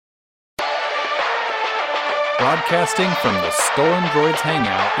Broadcasting from the Stolen Droids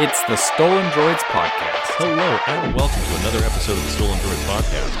Hangout, it's the Stolen Droids Podcast. Hello, and welcome to another episode of the Stolen Droids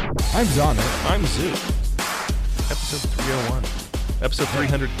Podcast. I'm Zana. I'm Zoo. Episode 301. Episode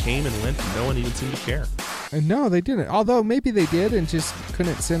 300 came and went, and no one even seemed to care. No, they didn't. Although maybe they did and just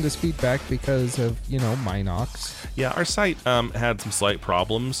couldn't send us feedback because of, Minox. Yeah, our site had some slight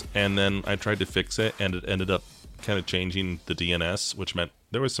problems, and then I tried to fix it, and it ended up kind of changing the DNS, which meant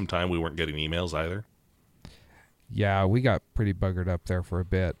there was some time we weren't getting emails either. Yeah, we got pretty buggered up there for a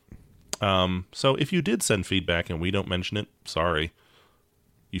bit. So if you did send feedback and we don't mention it, sorry.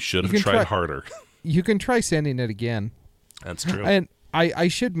 You should have tried harder. You can try sending it again. That's true. And I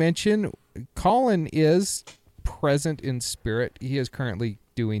should mention, Colin is present in spirit. He is currently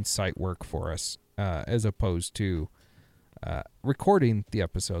doing site work for us, as opposed to recording the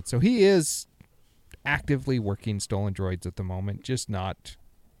episode. So he is actively working Stolen Droids at the moment, just not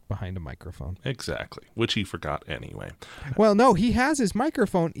behind a microphone. Exactly, which he forgot anyway. Well, no, he has his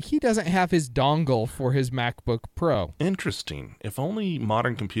microphone. He doesn't have his dongle for his MacBook Pro. Interesting. If only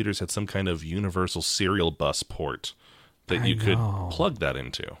modern computers had some kind of universal serial bus port that you could plug that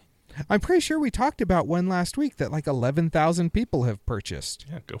into. I'm pretty sure we talked about one last week that like 11,000 people have purchased.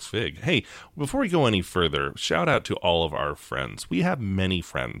 Yeah, go fig. Hey, before we go any further, shout out to all of our friends. We have many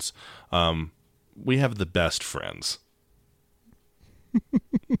friends. We have the best friends.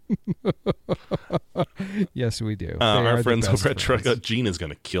 Yes, we do. Our friends over at Truck. Gene is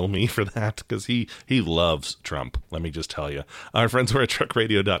going to kill me for that because he loves Trump. Let me just tell you. Our friends over at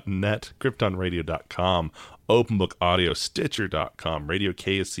truckradio.net, kryptonradio.com, OpenBook Audio, Stitcher.com, Radio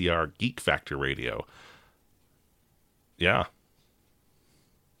KSCR, Geek Factor Radio. Yeah.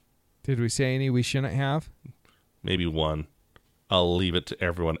 Did we say any we shouldn't have? Maybe one. I'll leave it to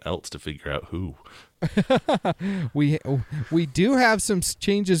everyone else to figure out who. We do have some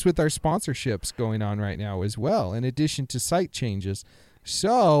changes with our sponsorships going on right now as well, in addition to site changes.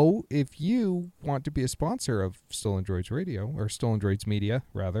 So if you want to be a sponsor of Stolen Droids Radio, or Stolen Droids Media,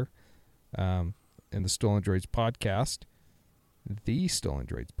 rather, and the Stolen Droids Podcast, the Stolen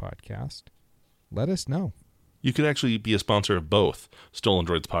Droids Podcast, let us know. You could actually be a sponsor of both Stolen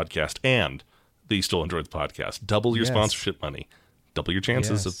Droids Podcast and the Stolen Droids Podcast. Double your sponsorship money. Double your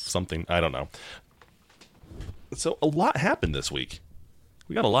chances of something. I don't know. So a lot happened this week.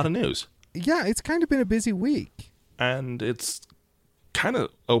 We got a lot of news. Yeah, it's kind of been a busy week. And it's kind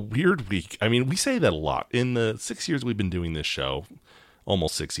of a weird week. I mean, we say that a lot. In the 6 years we've been doing this show,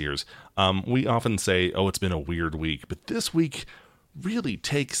 almost 6 years, we often say, oh, it's been a weird week. But this week really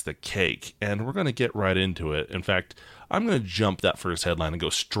takes the cake, and we're going to get right into it. In fact, I'm going to jump that first headline and go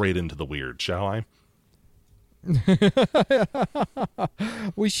straight into the weird, shall I?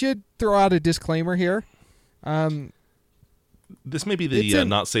 We should throw out a disclaimer here. This may be the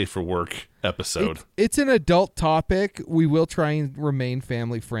not safe for work episode. It's an adult topic. We will try and remain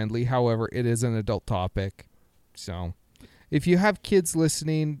family friendly. However, it is an adult topic. So if you have kids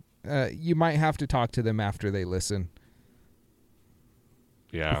listening, you might have to talk to them after they listen.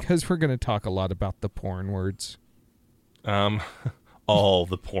 Yeah. Because we're going to talk a lot about the porn words. All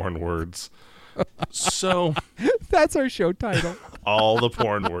the porn words. So that's our show title. All the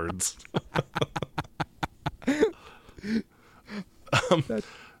porn words.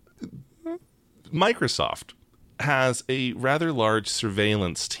 Microsoft has a rather large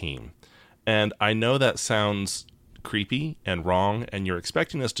surveillance team, and I know that sounds creepy and wrong, and you're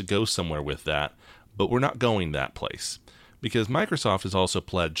expecting us to go somewhere with that, but we're not going that place, because Microsoft is also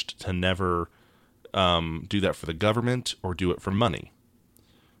pledged to never do that for the government or do it for money.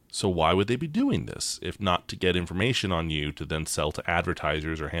 So why would they be doing this if not to get information on you to then sell to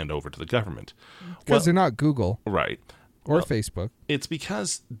advertisers or hand over to the government? Because they're not Google. Right. Or Facebook. It's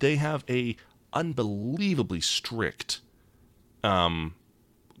because they have a unbelievably strict code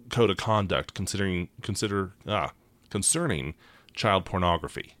of conduct concerning child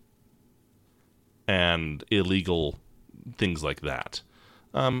pornography and illegal things like that.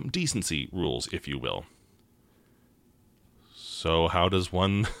 Decency rules, if you will. So how does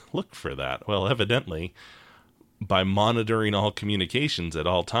one look for that? Well, evidently, by monitoring all communications at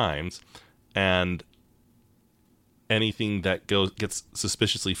all times, and anything that gets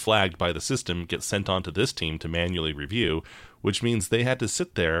suspiciously flagged by the system gets sent on to this team to manually review, which means they had to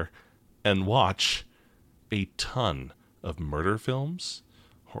sit there and watch a ton of murder films,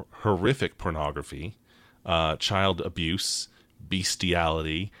 horrific pornography, child abuse,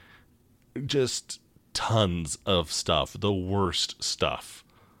 bestiality, just tons of stuff, the worst stuff.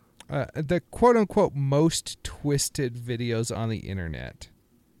 The quote-unquote most twisted videos on the internet.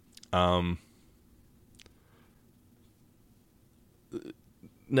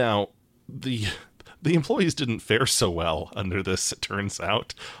 Now, the the employees didn't fare so well under this, it turns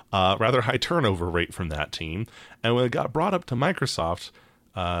out. Rather high turnover rate from that team. And when it got brought up to Microsoft,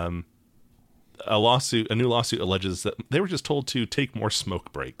 a new lawsuit alleges that they were just told to take more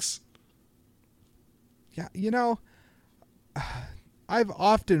smoke breaks. Yeah, I've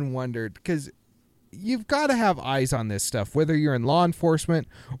often wondered, because you've got to have eyes on this stuff, whether you're in law enforcement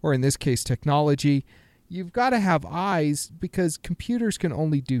or in this case technology. You've got to have eyes because computers can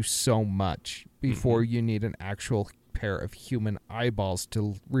only do so much before you need an actual pair of human eyeballs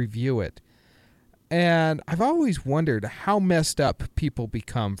to review it. And I've always wondered how messed up people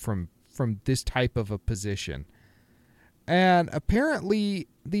become from this type of a position. And apparently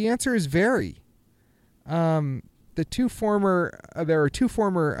the answer is very. There are two former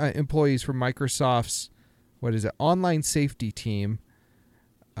employees from Microsoft's, online safety team,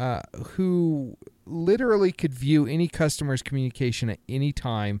 who literally could view any customer's communication at any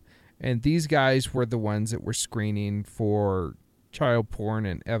time. And these guys were the ones that were screening for child porn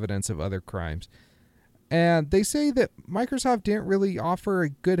and evidence of other crimes. And they say that Microsoft didn't really offer a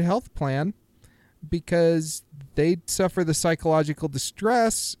good health plan because they'd suffer the psychological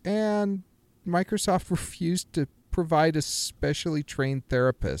distress, and Microsoft refused to provide a specially trained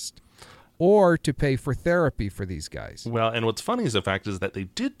therapist or to pay for therapy for these guys. Well, and what's funny is the fact is that they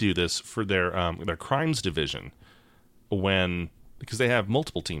did do this for their crimes division because they have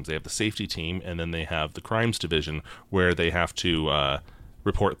multiple teams. They have the safety team, and then they have the crimes division where they have to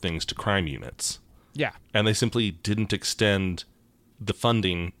report things to crime units. Yeah. And they simply didn't extend the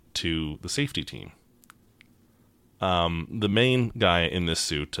funding to the safety team. The main guy in this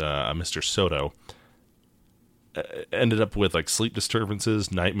suit, Mr. Soto, ended up with sleep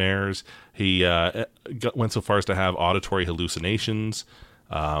disturbances, nightmares. He went so far as to have auditory hallucinations.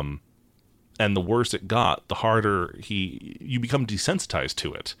 And the worse it got, the harder you become desensitized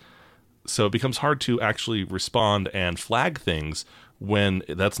to it. So it becomes hard to actually respond and flag things when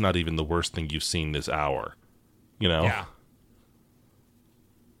that's not even the worst thing you've seen this hour. Yeah.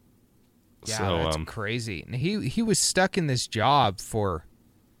 Yeah, so, that's crazy. And he was stuck in this job for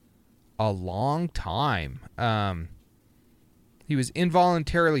a long time. He was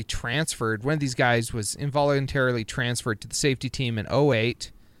involuntarily transferred. One of these guys was involuntarily transferred to the safety team in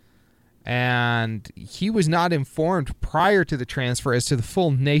 2008. And he was not informed prior to the transfer as to the full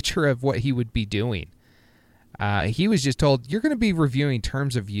nature of what he would be doing. He was just told, you're going to be reviewing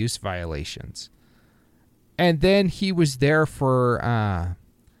terms of use violations. And then he was there for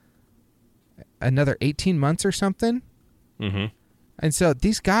another 18 months or something. Mm-hmm. And so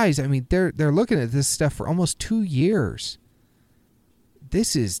these guys, they're looking at this stuff for almost 2 years.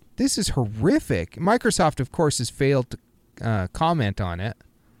 This is horrific. Microsoft, of course, has failed to comment on it.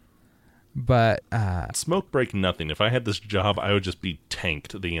 But smoke break nothing. If I had this job, I would just be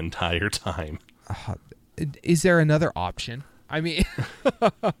tanked the entire time. Is there another option? You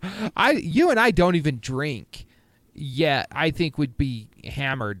and I don't even drink yet. I think would be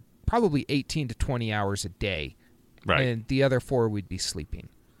hammered probably 18 to 20 hours a day. Right. And the other 4 would be sleeping.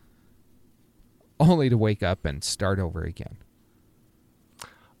 Only to wake up and start over again.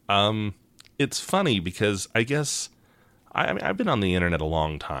 It's funny because I guess I've been on the internet a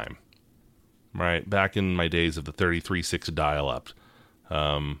long time. Right, back in my days of the 33.6 dial-up,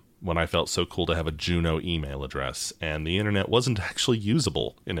 when I felt so cool to have a Juno email address, and the internet wasn't actually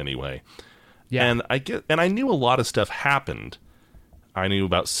usable in any way. Yeah, and I knew a lot of stuff happened. I knew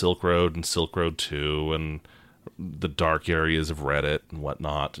about Silk Road and Silk Road 2, and the dark areas of Reddit and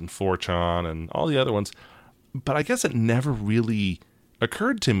whatnot, and 4chan and all the other ones. But I guess it never really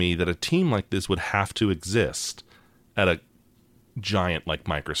occurred to me that a team like this would have to exist at a giant like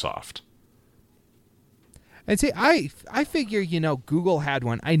Microsoft. And see, I figure, Google had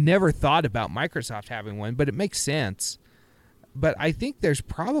one. I never thought about Microsoft having one, but it makes sense. But I think there's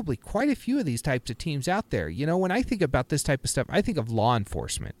probably quite a few of these types of teams out there. When I think about this type of stuff, I think of law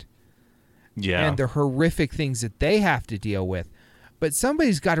enforcement. Yeah. And the horrific things that they have to deal with. But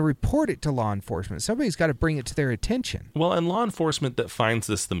somebody's got to report it to law enforcement. Somebody's got to bring it to their attention. Well, and law enforcement that finds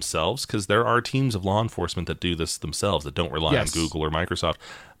this themselves, because there are teams of law enforcement that do this themselves, that don't rely on Google or Microsoft.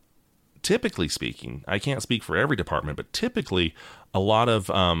 Typically speaking, I can't speak for every department, but typically a lot of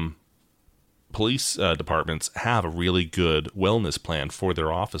police departments have a really good wellness plan for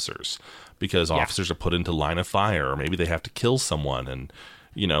their officers, because officers are put into line of fire, or maybe they have to kill someone, and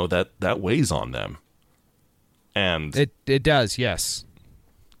that weighs on them. And it does, yes.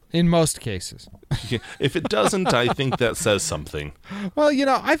 In most cases. If it doesn't, I think that says something. Well,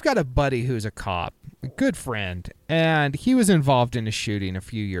 I've got a buddy who's a cop, a good friend, and he was involved in a shooting a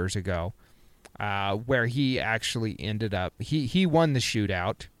few years ago where he actually ended up, he won the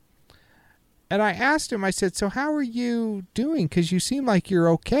shootout, And I asked him, I said, so how are you doing? Because you seem like you're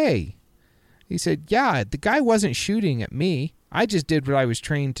okay. He said, yeah, the guy wasn't shooting at me. I just did what I was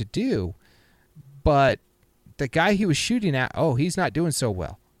trained to do. But the guy he was shooting at, he's not doing so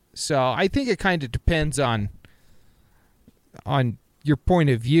well. So I think it kind of depends on your point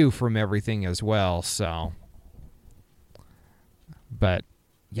of view from everything as well. So, but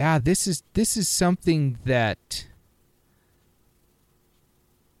yeah, this is something that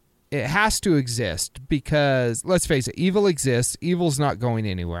it has to exist, because let's face it, evil exists. Evil's not going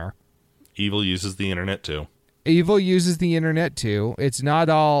anywhere. Evil uses the internet too. Evil uses the internet too. It's not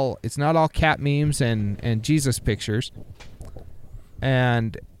all cat memes and Jesus pictures.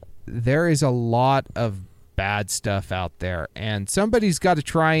 And there is a lot of bad stuff out there, and somebody's got to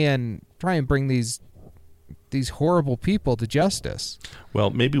try and bring these horrible people to justice. Well,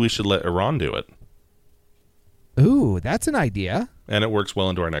 maybe we should let Iran do it. Ooh, that's an idea. And it works well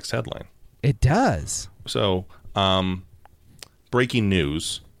into our next headline. It does. So, breaking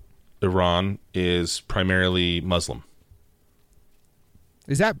news. Iran is primarily Muslim.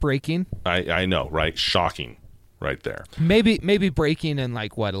 Is that breaking? I know, right? Shocking right there. Maybe breaking in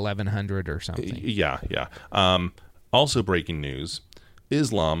 1100 or something. Yeah. Also breaking news,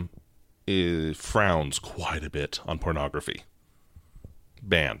 Islam frowns quite a bit on pornography.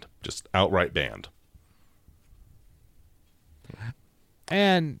 Banned. Just outright banned.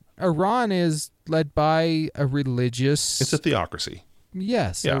 And Iran is led by a religious... It's a theocracy.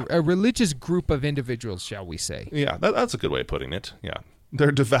 Yes, Yeah. a religious group of individuals, shall we say. Yeah, that's a good way of putting it. Yeah.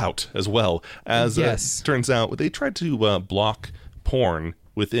 They're devout as well. As yes. It turns out, they tried to block porn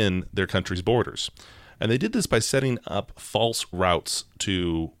within their country's borders. And they did this by setting up false routes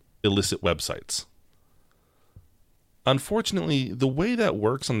to illicit websites. Unfortunately, the way that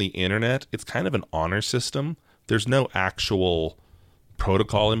works on the internet, it's kind of an honor system. There's no actual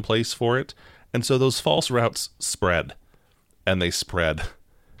protocol in place for it. And so those false routes spread. And they spread.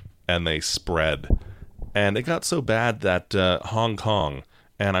 And they spread. And it got so bad that Hong Kong,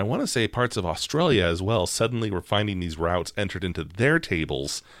 and I want to say parts of Australia as well, suddenly were finding these routes entered into their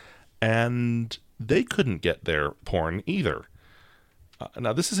tables, and they couldn't get their porn either.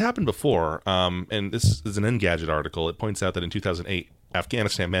 Now, this has happened before, and this is an Engadget article. It points out that in 2008,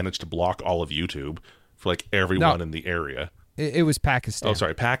 Afghanistan managed to block all of YouTube for everyone in the area. It was Pakistan. Oh,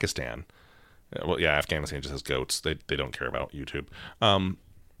 sorry, Pakistan. Well, yeah, Afghanistan just has goats. They don't care about YouTube.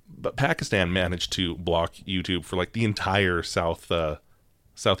 But Pakistan managed to block YouTube for the entire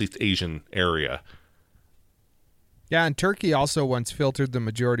Southeast Asian area. Yeah, and Turkey also once filtered the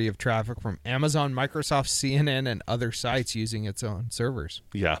majority of traffic from Amazon, Microsoft, CNN, and other sites using its own servers.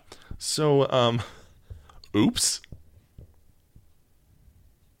 Yeah. So, oops.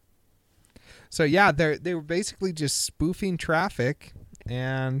 So yeah, they were basically just spoofing traffic,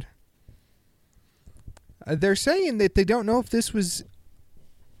 and they're saying that they don't know if this was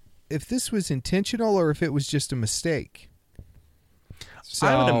intentional or if it was just a mistake. So,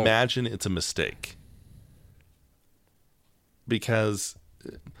 I would imagine it's a mistake. Because,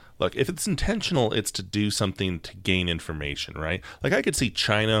 look, if it's intentional, it's to do something to gain information, right? I could see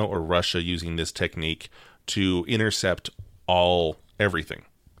China or Russia using this technique to intercept everything.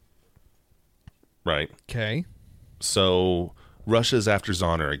 Right? Okay. So Russia's after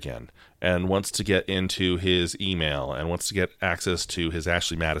Zoner again and wants to get into his email and wants to get access to his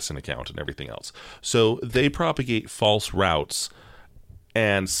Ashley Madison account and everything else. So they propagate false routes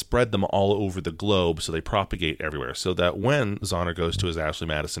and spread them all over the globe, so they propagate everywhere. So that when Zoner goes to his Ashley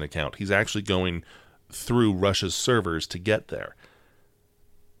Madison account, he's actually going through Russia's servers to get there.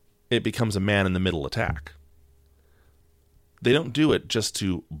 It becomes a man-in-the-middle attack. They don't do it just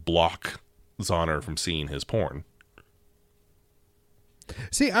to block Zoner from seeing his porn.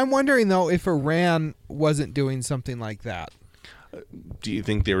 See, I'm wondering, though, if Iran wasn't doing something like that. Do you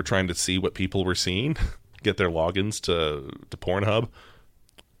think they were trying to see what people were seeing? Get their logins to Pornhub?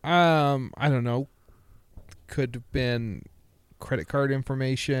 I don't know. Could have been credit card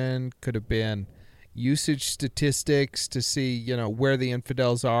information. Could have been usage statistics to see, where the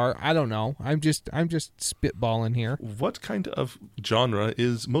infidels are. I don't know. I'm just spitballing here. What kind of genre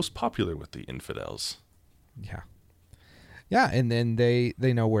is most popular with the infidels? Yeah. Yeah, and then they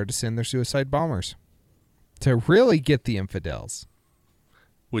know where to send their suicide bombers to really get the infidels.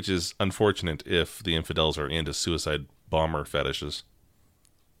 Which is unfortunate if the infidels are into suicide bomber fetishes.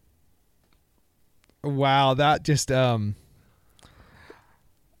 Wow, that just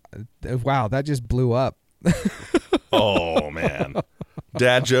blew up. Oh man. A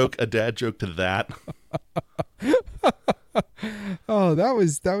dad joke to that. Oh, that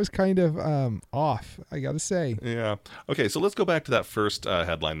was kind of off, I gotta say. Yeah. Okay, so let's go back to that first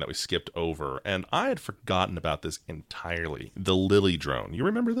headline that we skipped over. And I had forgotten about this entirely. The Lily drone. You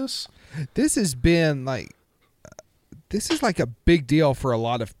remember this? This has been this is like a big deal for a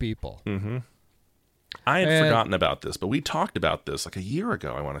lot of people. Mm-hmm. I had forgotten about this, but we talked about this like a year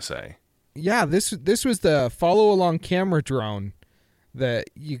ago, I want to say. Yeah, this was the follow-along camera drone that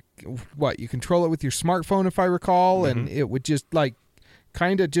you control it with your smartphone, if I recall, and it would just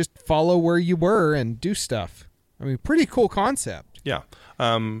kind of just follow where you were and do stuff. I mean, pretty cool concept. Yeah.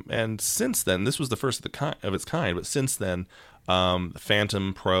 And since then, this was the first of its kind, but since then, the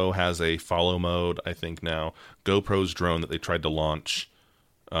Phantom Pro has a follow mode, I think now. GoPro's drone that they tried to launch,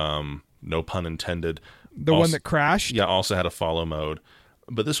 no pun intended. The one that crashed? Yeah, also had a follow mode.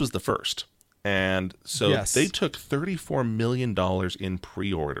 But this was the first. And so they took $34 million in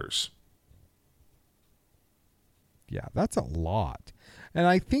pre-orders. Yeah, that's a lot. And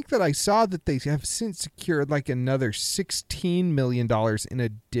I think that I saw that they have since secured like another $16 million in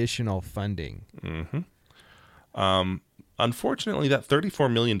additional funding. Mm-hmm. Unfortunately, that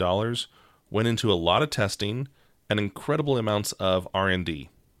 $34 million went into a lot of testing and incredible amounts of R&D,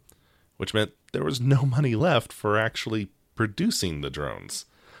 which meant there was no money left for actually producing the drones.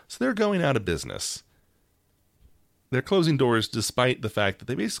 So they're going out of business. They're closing doors despite the fact that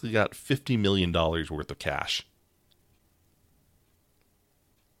they basically got $50 million worth of cash.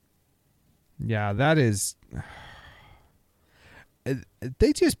 Yeah, that is...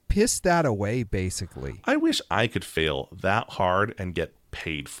 They just pissed that away, basically. I wish I could fail that hard and get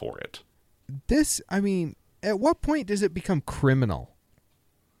paid for it. At what point does it become criminal?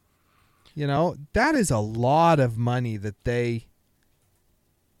 You know, that is a lot of money that they...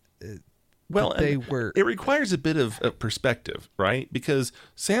 It requires a bit of perspective, right? Because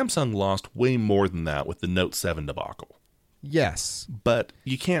Samsung lost way more than that with the Note 7 debacle. Yes. But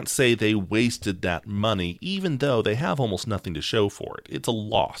you can't say they wasted that money, even though they have almost nothing to show for it. It's a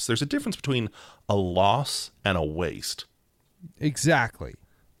loss. There's a difference between a loss and a waste. Exactly.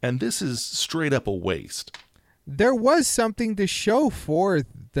 And this is straight up a waste. There was something to show for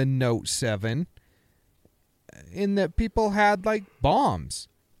the Note 7 in that people had like bombs.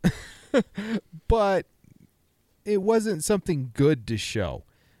 But it wasn't something good to show.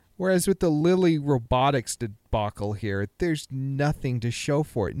 Whereas with the Lily Robotics debacle here, there's nothing to show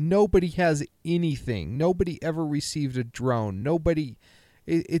for it. Nobody has anything. Nobody ever received a drone.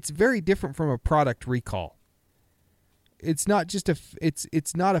 It's very different from a product recall. It's not just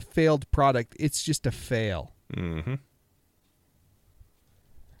it's not a failed product. It's just a fail. Mm-hmm.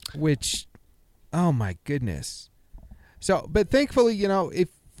 Which, oh my goodness. So, but thankfully, you know,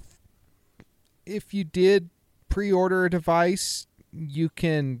 if you did pre-order a device, you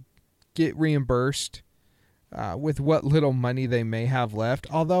can get reimbursed with what little money they may have left.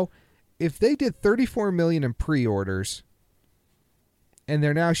 Although, if they did $34 million in pre-orders and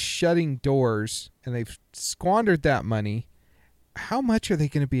they're now shutting doors and they've squandered that money, how much are they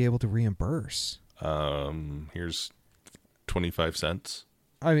going to be able to reimburse? Here's 25 cents.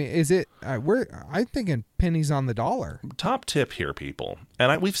 I mean, is it? I'm thinking pennies on the dollar. Top tip here, people,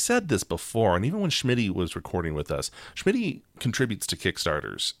 and we've said this before, and even when Schmitty was recording with us, Schmitty contributes to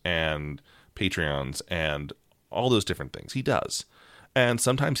Kickstarters and Patreons and all those different things. He does, and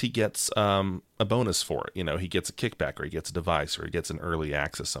sometimes he gets a bonus for it. You know, he gets a kickback, or he gets a device, or he gets an early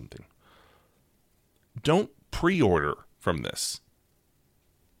access something. Don't pre-order from this.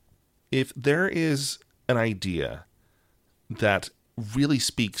 If there is an idea that really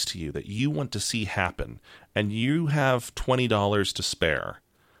speaks to you, that you want to see happen, and you have $20 to spare,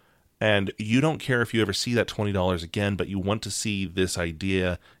 and you don't care if you ever see that $20 again, but you want to see this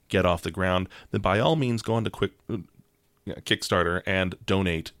idea get off the ground, then by all means go on to Kickstarter and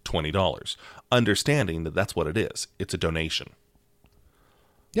donate $20, understanding that that's what it is. It's a donation.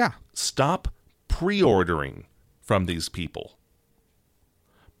 Yeah. Stop pre-ordering from these people,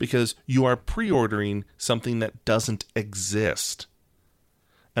 because you are pre-ordering something that doesn't exist.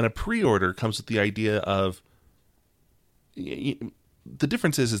 And a pre-order comes with the idea of, the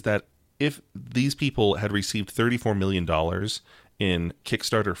difference is that if these people had received $34 million in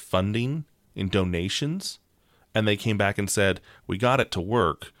Kickstarter funding, in donations, and they came back and said, we got it to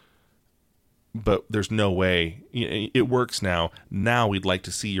work, but there's no way, it works now, we'd like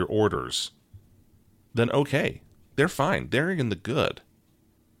to see your orders, then okay, they're fine, they're in the good.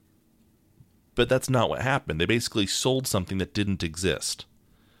 But that's not what happened. They basically sold something that didn't exist.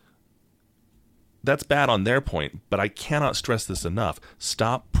 That's bad on their point, but I cannot stress this enough.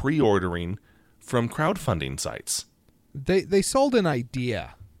 Stop pre-ordering from crowdfunding sites. They sold an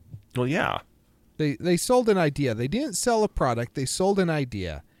idea. Well, yeah. They sold an idea. They didn't sell a product. They sold an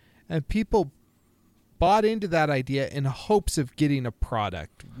idea. And people bought into that idea in hopes of getting a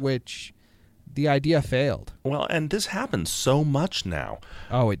product, which the idea failed. Well, and this happens so much now.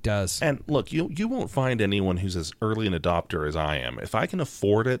 Oh, it does. And look, you won't find anyone who's as early an adopter as I am. If I can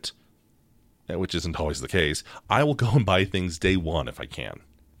afford it, which isn't always the case, I will go and buy things day one if I can.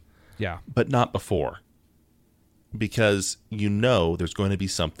 Yeah. But not before. Because you know there's going to be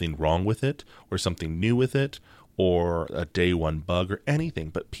something wrong with it, or something new with it, or a day one bug or anything.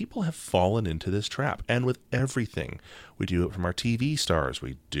 But people have fallen into this trap. And with everything, we do it from our TV stars.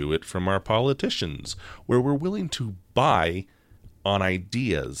 We do it from our politicians, where we're willing to buy on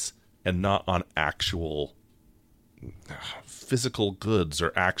ideas and not on actual physical goods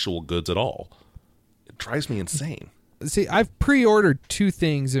or actual goods at all. It drives me insane. See, I've pre-ordered 2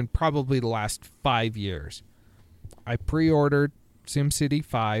 things in probably the last 5 years. I pre-ordered SimCity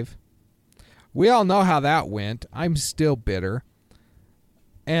 5. We all know how that went. I'm still bitter.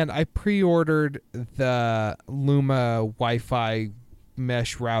 And I pre-ordered the Luma Wi-Fi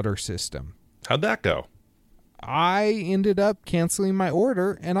mesh router system. How'd that go? I ended up canceling my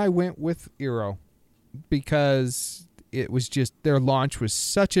order, and I went with Eero because it was just, their launch was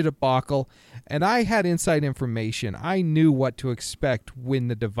such a debacle, and I had inside information. I knew what to expect when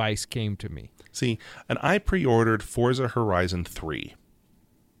the device came to me. See, and I pre-ordered Forza Horizon 3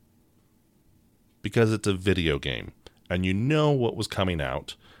 because it's a video game, and you know what was coming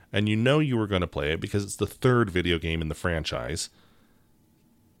out, and you know you were going to play it because it's the 3rd video game in the franchise.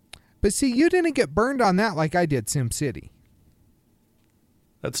 But see, you didn't get burned on that like I did SimCity.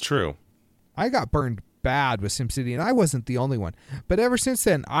 That's true. I got burned bad with SimCity, and I wasn't the only one. But ever since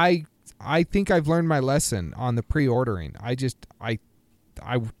then, I think I've learned my lesson on the pre-ordering. I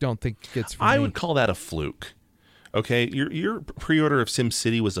don't think it's for me. I would call that a fluke. Okay, your pre-order of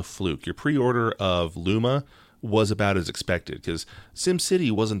SimCity was a fluke. Your pre-order of Luma was about as expected, because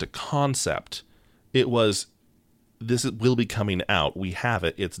SimCity wasn't a concept. It was, will be coming out. We have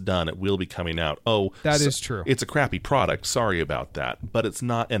it. It's done. It will be coming out. Oh, that is true. It's a crappy product. Sorry about that. But it's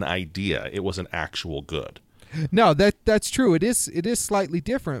not an idea. It was an actual good. No, that's true. It is slightly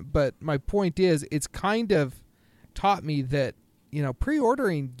different. But my point is, it's kind of taught me that,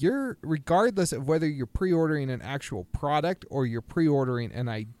 pre-ordering, regardless of whether you're pre-ordering an actual product or you're pre-ordering an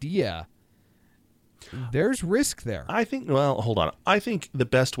idea, there's risk there. I think, hold on. I think the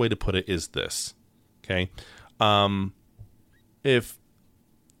best way to put it is this. Okay. If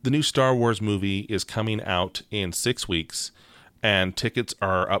the new Star Wars movie is coming out in 6 weeks and tickets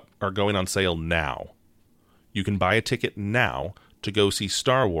are going on sale now, you can buy a ticket now to go see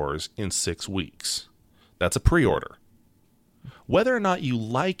Star Wars in 6 weeks. That's a pre-order. Whether or not you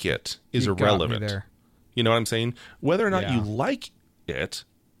like it is irrelevant. There. You know what I'm saying? Whether or not you like it,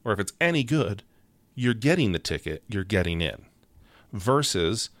 or if it's any good, you're getting the ticket, you're getting in.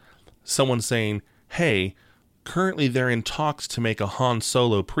 Versus someone saying, hey, currently they're in talks to make a Han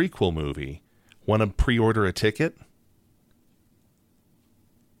Solo prequel movie. Want to pre-order a ticket?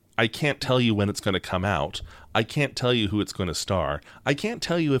 I can't tell you when it's going to come out. I can't tell you who it's going to star. I can't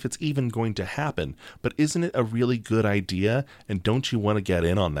tell you if it's even going to happen. But isn't it a really good idea? And don't you want to get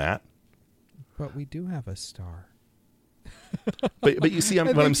in on that? But we do have a star. But you see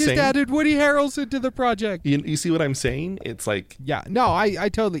what I'm saying? Just added Woody Harrelson to the project. You see what I'm saying? It's like... Yeah, no, I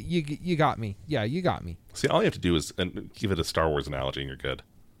totally... You got me. Yeah, you got me. See, all you have to do is give it a Star Wars analogy and you're good.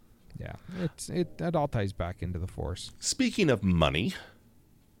 Yeah, it all ties back into the Force. Speaking of money...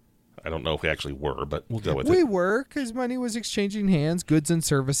 I don't know if we actually were, but we'll go with it. We were, because money was exchanging hands, goods and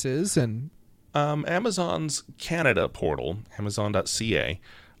services, and... Amazon's Canada portal, Amazon.ca,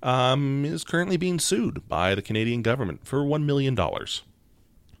 is currently being sued by the Canadian government for $1 million.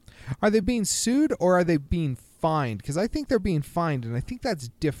 Are they being sued, or are they being fined? Because I think they're being fined, and I think that's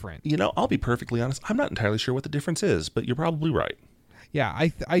different. I'll be perfectly honest. I'm not entirely sure what the difference is, but you're probably right. Yeah,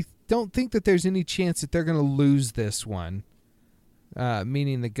 I don't think that there's any chance that they're going to lose this one.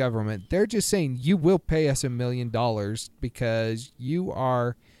 Meaning the government. They're just saying you will pay us $1 million because you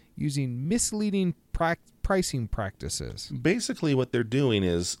are using misleading pricing practices. Basically what they're doing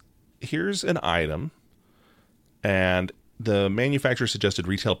is, here's an item, and the manufacturer suggested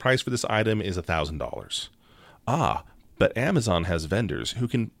retail price for this item is $1,000. But Amazon has vendors who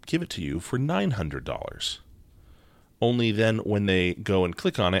can give it to you for $900. Only then when they go and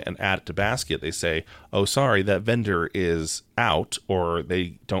click on it and add it to basket, they say, oh, sorry, that vendor is out, or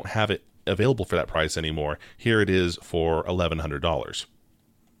they don't have it available for that price anymore. Here it is for $1,100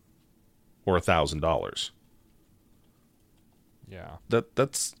 or $1,000. Yeah.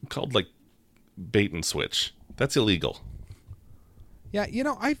 That's called like bait and switch. That's illegal. Yeah,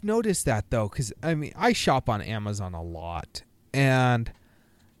 I've noticed that though, because I shop on Amazon a lot, and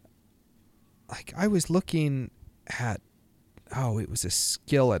like I was looking at, it was a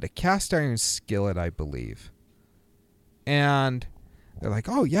skillet, a cast iron skillet, I believe, and they're like,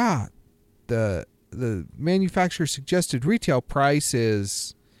 oh yeah, the manufacturer suggested retail price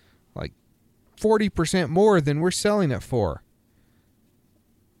is like 40% more than we're selling it for.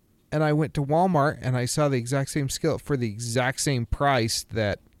 And I went to Walmart and I saw the exact same skillet for the exact same price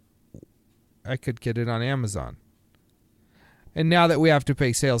that I could get it on Amazon. And now that we have to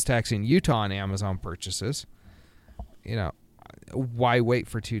pay sales tax in Utah on Amazon purchases, why wait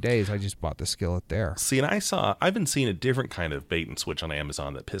for 2 days? I just bought the skillet there. See, and I've been seeing a different kind of bait and switch on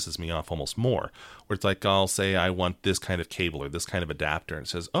Amazon that pisses me off almost more, where it's like, I'll say I want this kind of cable or this kind of adapter, and it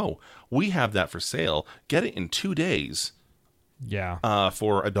says, oh, we have that for sale. Get it in 2 days. Yeah.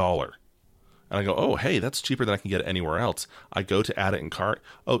 For $1. And I go, oh, hey, that's cheaper than I can get it anywhere else. I go to add it in cart.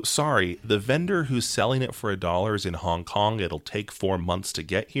 Oh, sorry, the vendor who's selling it for $1 is in Hong Kong. It'll take 4 months to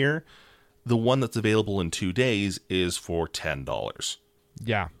get here. The one that's available in 2 days is for $10.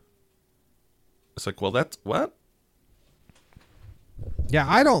 Yeah. It's like, well, that's what? Yeah,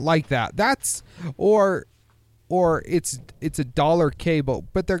 I don't like that. That's or it's a dollar cable,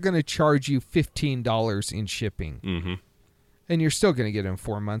 but they're going to charge you $15 in shipping. Mm-hmm. And you're still going to get it in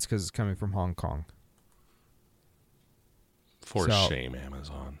 4 months because it's coming from Hong Kong. For shame,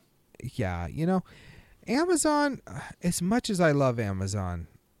 Amazon. Yeah, Amazon, as much as I love Amazon,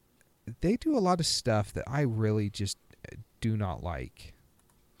 they do a lot of stuff that I really just do not like.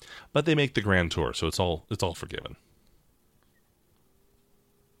 But they make the Grand Tour, so it's all forgiven.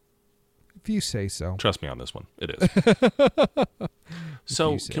 If you say so. Trust me on this one. It is.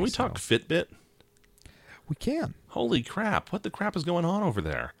 So, can we talk Fitbit? We can. Holy crap. What the crap is going on over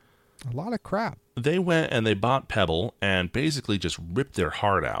there? A lot of crap. They went and they bought Pebble and basically just ripped their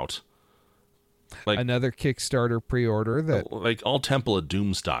heart out. Like another Kickstarter pre-order that... Like all Temple of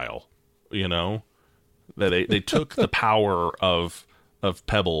Doom style, That they took the power of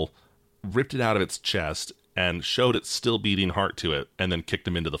Pebble, ripped it out of its chest, and showed its still beating heart to it, and then kicked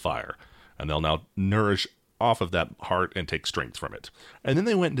him into the fire. And they'll now nourish off of that heart and take strength from it. And then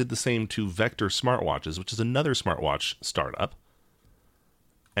they went and did the same to Vector smartwatches, which is another smartwatch startup.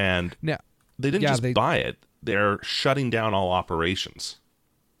 And now, they didn't just buy it. They're shutting down all operations.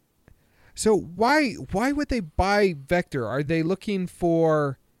 So why would they buy Vector? Are they looking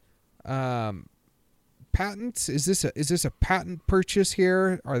for patents? Is this a patent purchase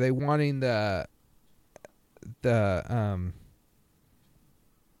here? Are they wanting the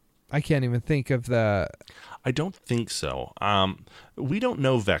I can't even think of the... I don't think so. We don't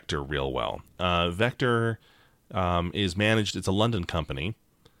know Vector real well. Vector is managed, it's a London company,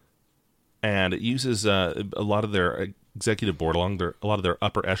 and it uses a lot of their executive board, a lot of their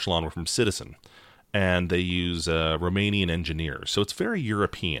upper echelon were from Citizen, and they use Romanian engineers, so it's very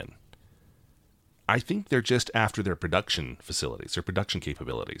European. I think they're just after their production facilities, their production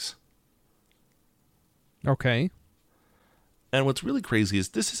capabilities. Okay. And what's really crazy is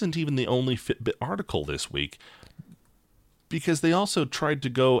this isn't even the only Fitbit article this week, because they also tried to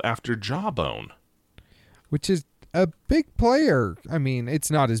go after Jawbone. Which is a big player. I mean, it's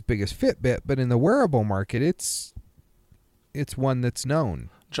not as big as Fitbit, but in the wearable market, it's one that's known.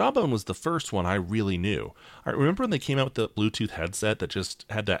 Jawbone was the first one I really knew. I remember when they came out with the Bluetooth headset that just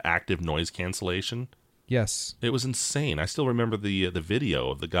had that active noise cancellation? Yes. It was insane. I still remember the video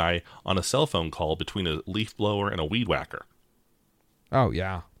of the guy on a cell phone call between a leaf blower and a weed whacker. Oh,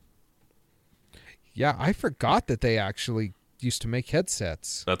 yeah. Yeah, I forgot that they actually used to make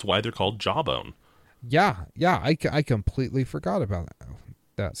headsets. That's why they're called Jawbone. Yeah, I completely forgot about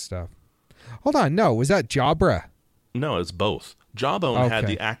that stuff. Hold on, no, was that Jabra? No, it's both. Jawbone had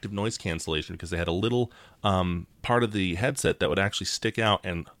the active noise cancellation because they had a little part of the headset that would actually stick out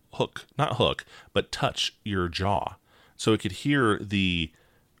and touch your jaw. So it could hear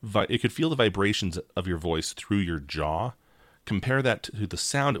it could feel the vibrations of your voice through your jaw. Compare that to the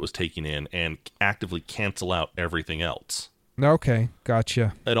sound it was taking in and actively cancel out everything else. Okay,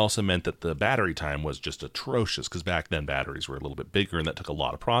 gotcha. It also meant that the battery time was just atrocious because back then batteries were a little bit bigger and that took a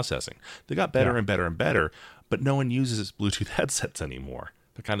lot of processing. They got better and better and better, but no one uses Bluetooth headsets anymore.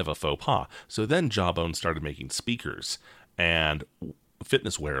 They're kind of a faux pas. So then Jawbone started making speakers and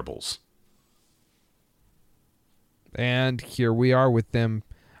fitness wearables. And here we are with them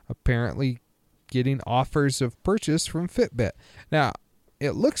apparently getting offers of purchase from Fitbit. Now,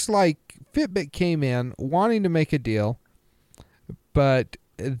 it looks like Fitbit came in wanting to make a deal, but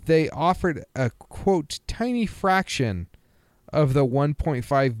they offered a, quote, tiny fraction of the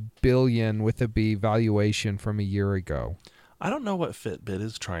 $1.5 billion with a B valuation from a year ago. I don't know what Fitbit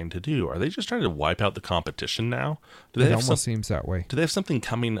is trying to do. Are they just trying to wipe out the competition now? Do they It have almost seems that way. Do they have something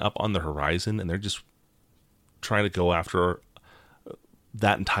coming up on the horizon, and they're just trying to go after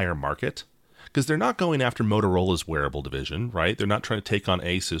that entire market? Because they're not going after Motorola's wearable division, right? They're not trying to take on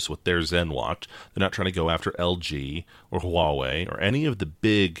Asus with their Zen watch. They're not trying to go after LG or Huawei or any of the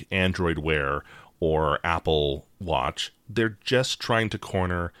big Android Wear or Apple Watch. They're just trying to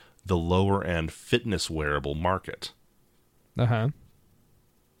corner the lower end fitness wearable market. Uh-huh.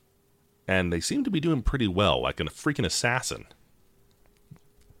 And they seem to be doing pretty well, like a freaking assassin.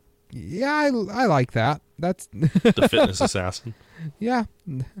 Yeah, I like that. That's The fitness assassin. yeah.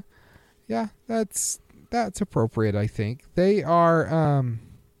 Yeah, that's appropriate, I think. They are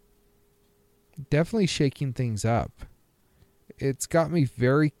definitely shaking things up. It's got me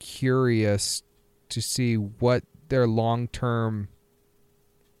very curious to see what their long-term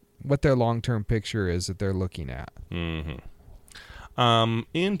picture is that they're looking at. Mm-hmm.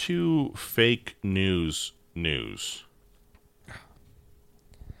 Into fake news.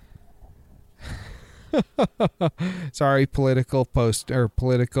 Sorry,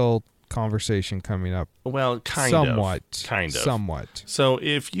 political conversation coming up. Well, kind of. Somewhat. So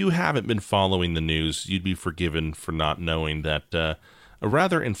if you haven't been following the news, you'd be forgiven for not knowing that a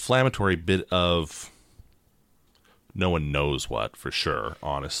rather inflammatory bit of no one knows what for sure,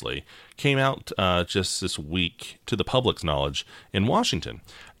 honestly, came out just this week to the public's knowledge in Washington,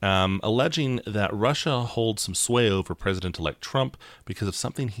 alleging that Russia holds some sway over President-elect Trump because of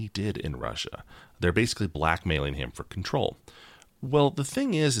something he did in Russia. They're basically blackmailing him for control. Well, the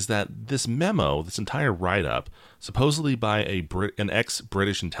thing is that this memo, this entire write-up, supposedly by an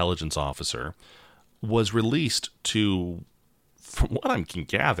ex-British intelligence officer, was released to, from what I can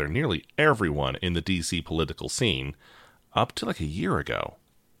gather, nearly everyone in the D.C. political scene up to like a year ago.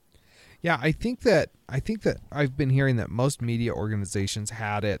 Yeah, I think that I've been hearing that most media organizations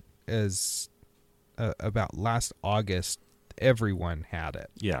had it as about last August. Everyone had it.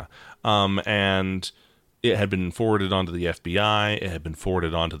 Yeah, and it had been forwarded onto the FBI. It had been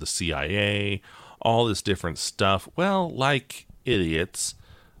forwarded onto the CIA. All this different stuff. Well, like idiots,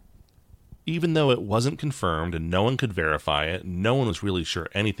 even though it wasn't confirmed and no one could verify it, no one was really sure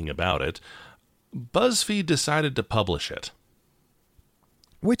anything about it, BuzzFeed decided to publish it.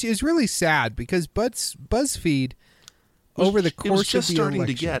 Which is really sad because BuzzFeed, over the course of the election... It was just starting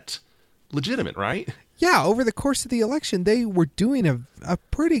to get legitimate, right? Yeah, over the course of the election, they were doing a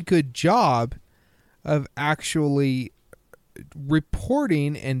pretty good job of actually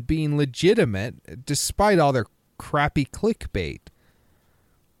reporting and being legitimate despite all their crappy clickbait.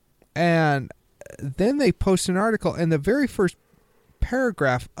 And then they post an article, and the very first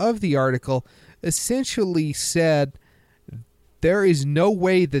paragraph of the article essentially said there is no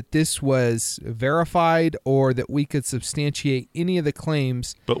way that this was verified or that we could substantiate any of the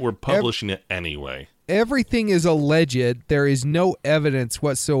claims. But we're publishing it anyway. Everything is alleged. There is no evidence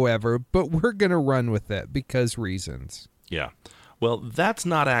whatsoever, but we're going to run with it because reasons. Yeah. Well, that's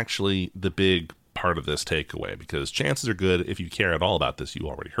not actually the big part of this takeaway, because chances are good, if you care at all about this, you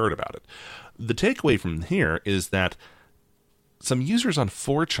already heard about it. The takeaway from here is that some users on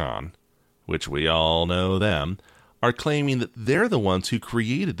 4chan, which we all know them, are claiming that they're the ones who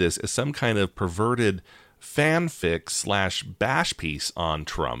created this as some kind of perverted fanfic / bash piece on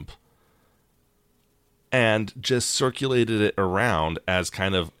Trump, and just circulated it around as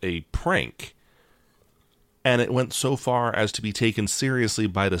kind of a prank. And it went so far as to be taken seriously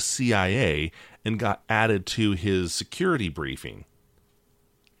by the CIA and got added to his security briefing.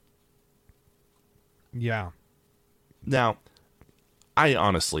 Yeah. Now, I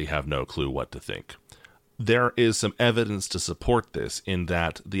honestly have no clue what to think. There is some evidence to support this in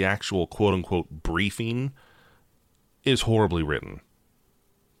that the actual quote-unquote briefing is horribly written.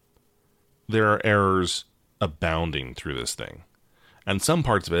 There are errors abounding through this thing. And some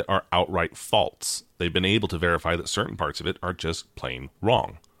parts of it are outright false. They've been able to verify that certain parts of it are just plain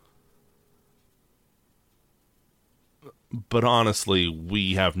wrong. But honestly,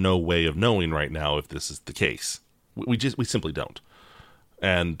 we have no way of knowing right now if this is the case. We simply don't.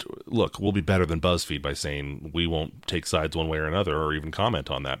 And look, we'll be better than BuzzFeed by saying we won't take sides one way or another or even comment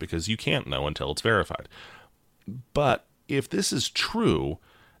on that, because you can't know until it's verified. But if this is true,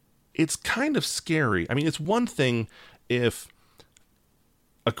 it's kind of scary. I mean, it's one thing if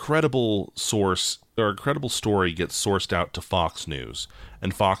a credible source or a credible story gets sourced out to Fox News,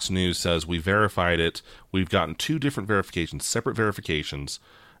 and Fox News says, we verified it, we've gotten 2 different verifications, separate verifications,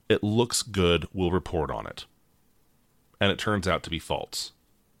 it looks good, we'll report on it. And it turns out to be false.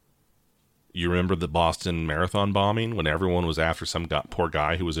 You remember the Boston Marathon bombing when everyone was after some poor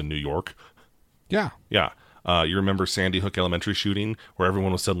guy who was in New York? Yeah. Yeah. You remember Sandy Hook Elementary shooting, where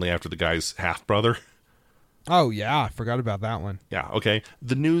everyone was suddenly after the guy's half brother? Oh yeah, I forgot about that one. Yeah, okay.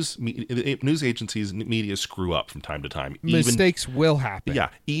 The news agencies, media screw up from time to time. Mistakes will happen. Yeah,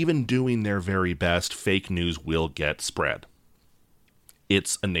 even doing their very best, fake news will get spread.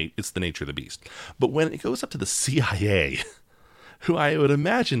 It's the nature of the beast. But when it goes up to the CIA, who I would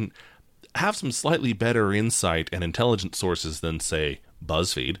imagine have some slightly better insight and intelligence sources than, say,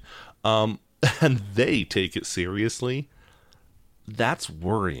 BuzzFeed, and they take it seriously, that's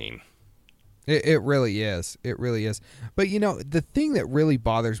worrying. It really is. It really is. But, the thing that really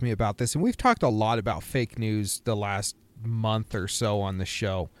bothers me about this, and we've talked a lot about fake news the last month or so on the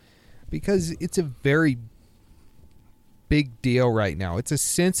show, because it's a very big deal right now. It's a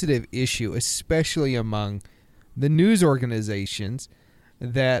sensitive issue, especially among the news organizations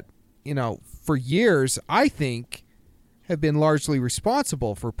that, for years, I think, have been largely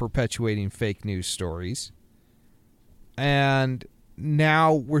responsible for perpetuating fake news stories. And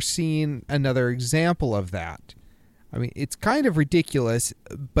now we're seeing another example of that. I mean, it's kind of ridiculous,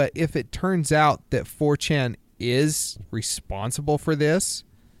 but if it turns out that 4chan is responsible for this,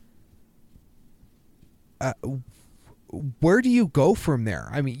 where do you go from there?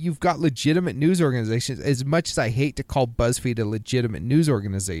 I mean, you've got legitimate news organizations. As much as I hate to call BuzzFeed a legitimate news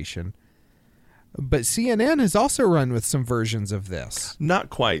organization, but CNN has also run with some versions of this. Not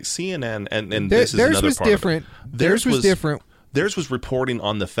quite. CNN, and this is another part different. Of it. Theirs was different. Theirs was reporting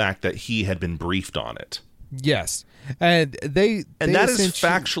on the fact that he had been briefed on it. Yes. And that is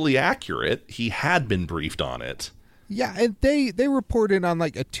factually accurate. He had been briefed on it. Yeah, and they reported on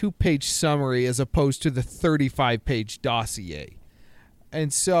like a 2-page summary as opposed to the 35-page dossier.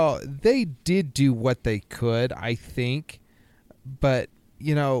 And so they did do what they could, I think. But,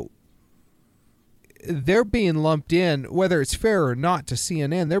 they're being lumped in, whether it's fair or not to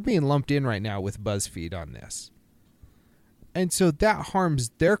CNN, they're being lumped in right now with BuzzFeed on this. And so that harms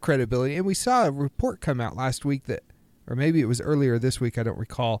their credibility. And we saw a report come out last week that, or maybe it was earlier this week, I don't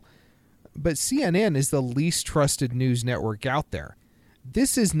recall, but CNN is the least trusted news network out there.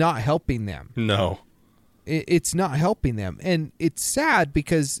 This is not helping them. No. It's not helping them. And it's sad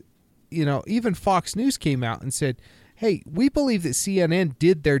because, even Fox News came out and said, hey, we believe that CNN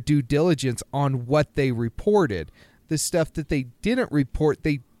did their due diligence on what they reported. The stuff that they didn't report,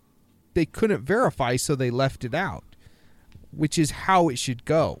 they couldn't verify, so they left it out, which is how it should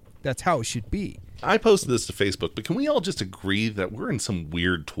go. That's how it should be. I posted this to Facebook, but can we all just agree that we're in some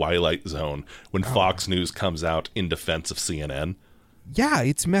weird twilight zone when Fox News comes out in defense of CNN? Yeah,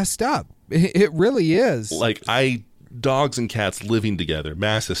 it's messed up. It really is. Like, dogs and cats living together,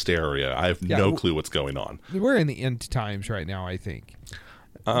 mass hysteria. I have no clue what's going on. We're in the end times right now, I think.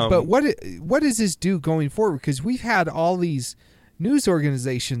 But what does this do going forward? Because we've had all these news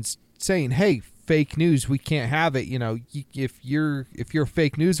organizations saying, hey, fake news, we can't have it. If you're a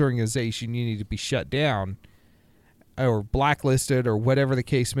fake news organization, you need to be shut down or blacklisted or whatever the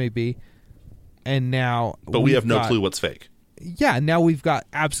case may be. And now, but we have no clue what's fake. Yeah, now we've got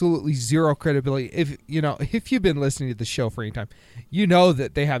absolutely zero credibility. If you've been listening to the show for any time, you know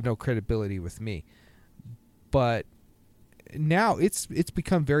that they have no credibility with me. But now it's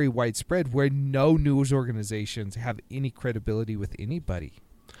become very widespread where no news organizations have any credibility with anybody.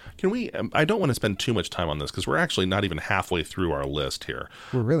 Can we? I don't want to spend too much time on this because we're actually not even halfway through our list here.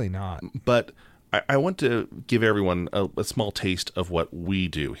 We're really not. But I want to give everyone a small taste of what we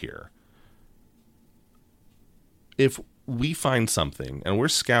do here. If we find something, and we're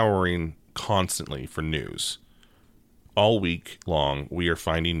scouring constantly for news, all week long we are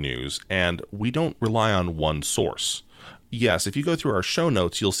finding news, and we don't rely on one source. Yes, if you go through our show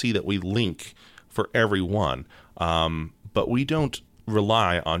notes, you'll see that we link for every one, but we don't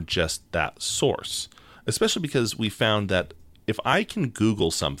rely on just that source, especially because we found that if I can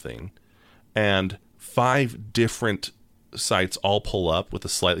Google something and 5 different sites all pull up with a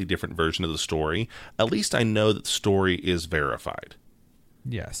slightly different version of the story, at least I know that the story is verified.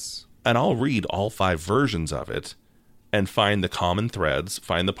 Yes. And I'll read all 5 versions of it and find the common threads,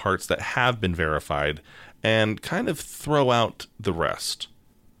 find the parts that have been verified, and kind of throw out the rest.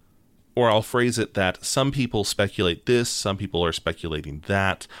 Or I'll phrase it that some people speculate this, some people are speculating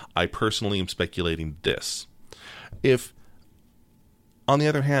that. I personally am speculating this. If, on the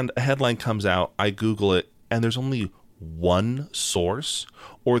other hand, a headline comes out, I Google it, and there's only one source,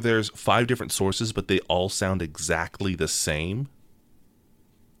 or there's 5 different sources, but they all sound exactly the same,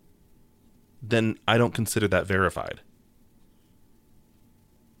 then I don't consider that verified.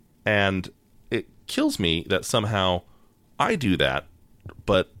 And it kills me that somehow I do that,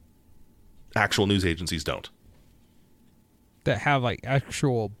 but actual news agencies don't. That have like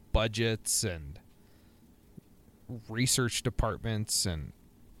actual budgets and research departments, and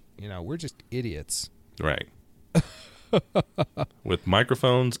we're just idiots. Right. With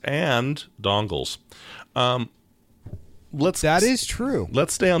microphones and dongles. That is true.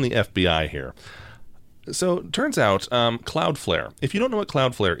 Let's stay on the FBI here. So it turns out Cloudflare. If you don't know what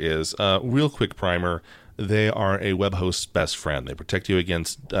Cloudflare is, real quick primer. They are a web host's best friend. They protect you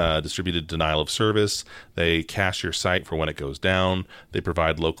against distributed denial of service. They cache your site for when it goes down. They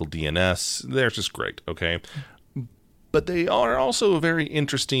provide local DNS. They're just great, okay? But they are also a very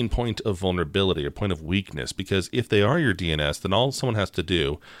interesting point of vulnerability, a point of weakness, because if they are your DNS, then all someone has to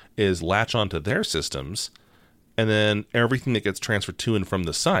do is latch onto their systems, and then everything that gets transferred to and from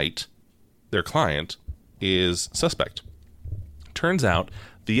the site, their client, is suspect. Turns out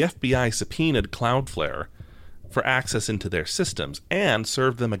the FBI subpoenaed Cloudflare for access into their systems and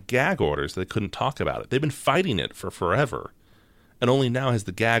served them a gag order so they couldn't talk about it. They've been fighting it for forever. And only now has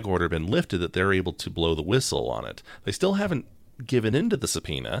the gag order been lifted that they're able to blow the whistle on it. They still haven't given in to the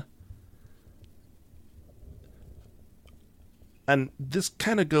subpoena. And this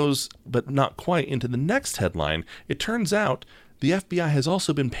kind of goes, but not quite, into the next headline. It turns out the FBI has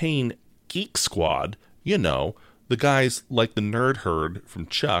also been paying Geek Squad, the guys like the Nerd Herd from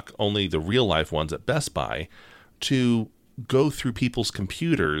Chuck, only the real-life ones at Best Buy, to go through people's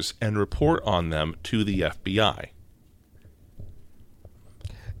computers and report on them to the FBI.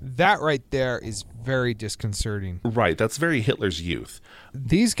 That right there is very disconcerting. Right, that's very Hitler's Youth.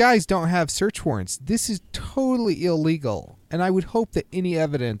 These guys don't have search warrants. This is totally illegal. And I would hope that any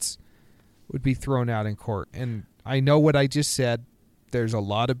evidence would be thrown out in court. And I know what I just said. There's a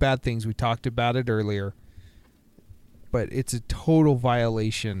lot of bad things. We talked about it earlier. But it's a total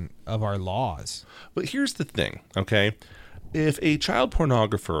violation of our laws. But here's the thing, okay? If a child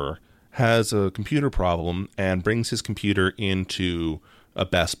pornographer has a computer problem and brings his computer into a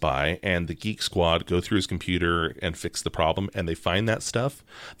Best Buy and the Geek Squad go through his computer and fix the problem and they find that stuff,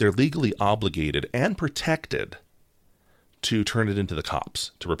 they're legally obligated and protected to turn it into the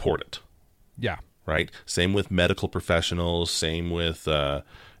cops, to report it. Yeah. Right? Same with medical professionals, same with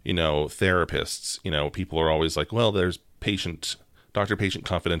therapists. People are always like, well, there's doctor-patient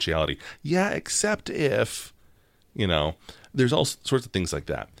confidentiality. Yeah, except if, there's all sorts of things like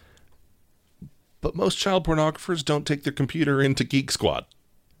that. But most child pornographers don't take their computer into Geek Squad.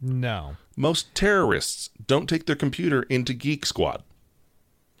 No. Most terrorists don't take their computer into Geek Squad.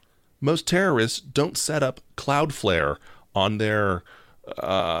 Most terrorists don't set up Cloudflare on their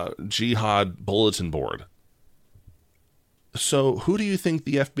jihad bulletin board. So who do you think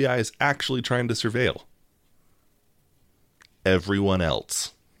the FBI is actually trying to surveil? Everyone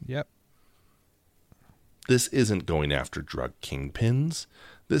else. Yep. This isn't going after drug kingpins.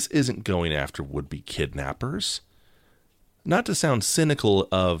 This isn't going after would-be kidnappers. Not to sound cynical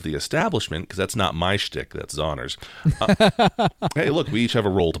of the establishment, because that's not my shtick, that's Zahner's. Hey, look, we each have a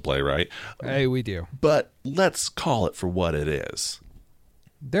role to play, right? Hey, we do. But let's call it for what it is.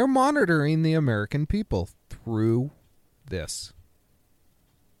 They're monitoring the American people through this.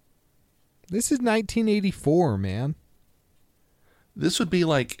 This is 1984, man. This would be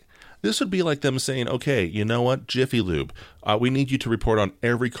like them saying, okay, you know what, Jiffy Lube, we need you to report on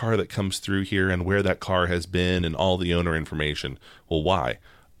every car that comes through here and where that car has been and all the owner information. Well, why?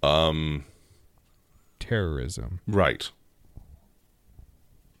 Terrorism. Right.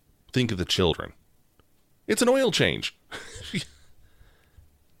 Think of the children. It's an oil change.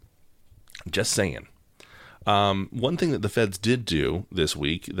 Just saying. One thing that the feds did do this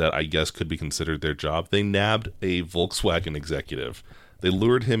week that I guess could be considered their job, they nabbed a Volkswagen executive. They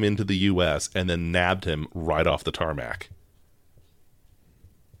lured him into the U.S. and then nabbed him right off the tarmac.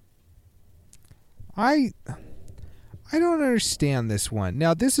 I don't understand this one.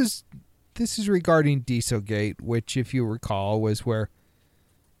 Now, this is regarding Dieselgate, which, if you recall, was where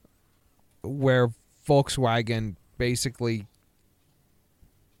Volkswagen basically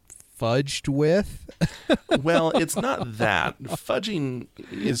fudged with. Well, it's not that. Fudging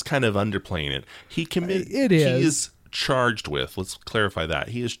is kind of underplaying it. It is. He is charged with, let's clarify that.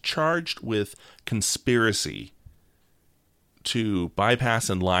 He is charged with conspiracy to bypass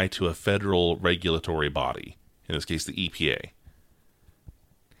and lie to a federal regulatory body, in this case the EPA.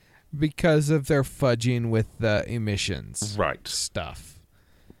 Because of their fudging with the emissions stuff.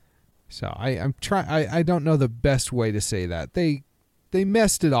 So I don't know the best way to say that. They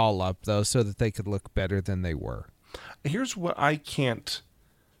messed it all up, though, so that they could look better than they were. Here's what I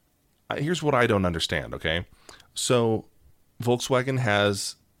don't understand, okay? So Volkswagen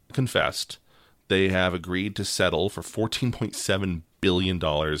has confessed. They have agreed to settle for $14.7 billion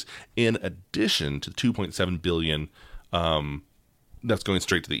in addition to $2.7 billion that's going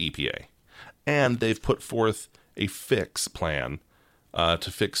straight to the EPA. And they've put forth a fix plan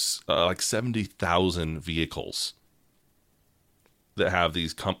to fix like 70,000 vehicles that have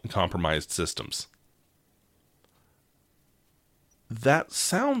these compromised systems. That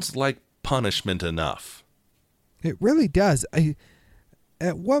sounds like punishment enough. It really does.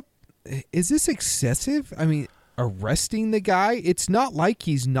 At what is this excessive? I mean, arresting the guy? It's not like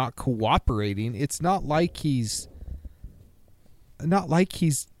he's not cooperating. It's not like he's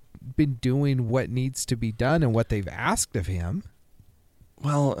been doing what needs to be done and what they've asked of him.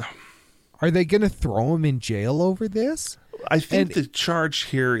 Well, are they going to throw him in jail over this? I think the charge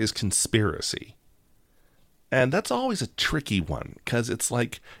here is conspiracy. And that's always a tricky one, because it's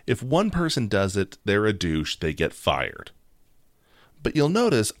like, if one person does it, they're a douche, they get fired. But you'll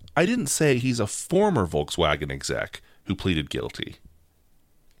notice, I didn't say he's a former Volkswagen exec who pleaded guilty.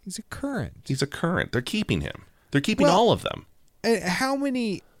 He's a current. He's a current. They're keeping him. They're keeping all of them. How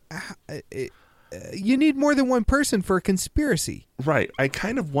many... you need more than one person for a conspiracy. Right. I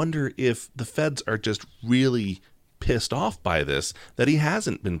kind of wonder if the feds are just really pissed off by this, that he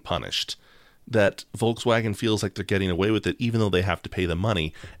hasn't been punished. That Volkswagen feels like they're getting away with it even though they have to pay the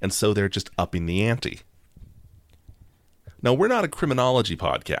money, and so they're just upping the ante. Now, we're not a criminology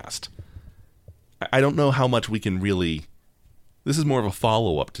podcast. I don't know how much we can really... This is more of a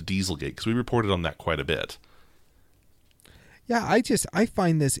follow-up to Dieselgate, because we reported on that quite a bit. Yeah, I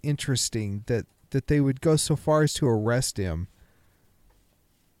find this interesting that they would go so far as to arrest him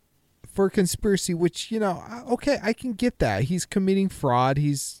for conspiracy, which, okay, I can get that. He's committing fraud.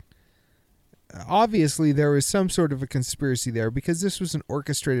 Obviously, there was some sort of a conspiracy there, because this was an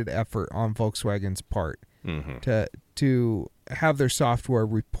orchestrated effort on Volkswagen's part to have their software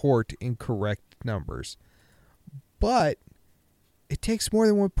report incorrect numbers. But it takes more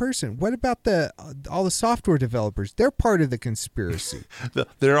than one person. What about all the software developers? They're part of the conspiracy.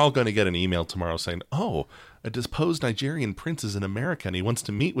 They're all going to get an email tomorrow saying, "Oh, a disposed Nigerian prince is in America and he wants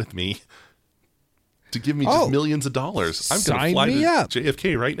to meet with me to give me just millions of dollars. I'm going to fly to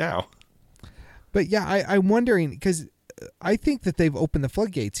JFK right now." But yeah, I'm wondering, because I think that they've opened the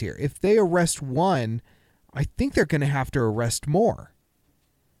floodgates here. If they arrest one, I think they're going to have to arrest more,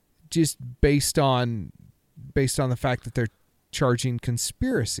 just based on the fact that they're charging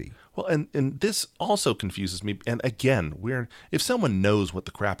conspiracy. Well, and this also confuses me. And again, if someone knows what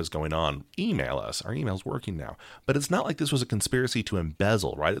the crap is going on, email us. Our email's working now. But it's not like this was a conspiracy to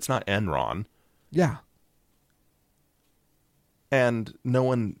embezzle, right? It's not Enron. Yeah. And no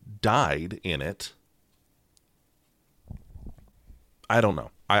one died in it. I don't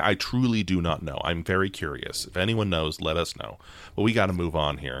know. I truly do not know. I'm very curious. If anyone knows, let us know. But we got to move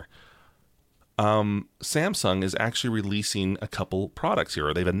on here. Samsung is actually releasing a couple products here,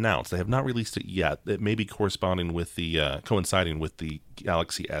 or they've announced. They have not released it yet. It may be coinciding with the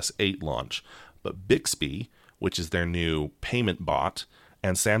Galaxy S8 launch. But Bixby, which is their new payment bot,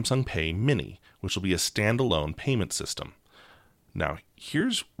 and Samsung Pay Mini, which will be a standalone payment system. Now,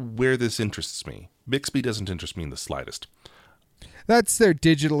 here's where this interests me. Bixby doesn't interest me in the slightest. That's their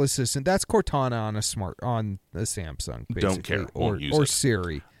digital assistant. That's Cortana on the Samsung, basically. Don't care. Won't use it.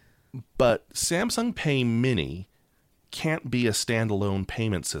 Siri. But Samsung Pay Mini can't be a standalone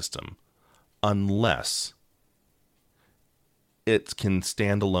payment system unless it can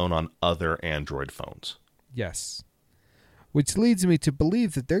stand alone on other Android phones. Yes. Which leads me to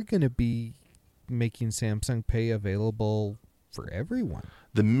believe that they're going to be making Samsung Pay available for everyone.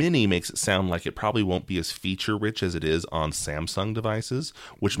 The Mini makes it sound like it probably won't be as feature-rich as it is on Samsung devices,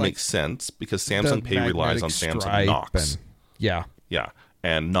 which makes sense because Samsung Pay relies on Samsung Knox. Yeah.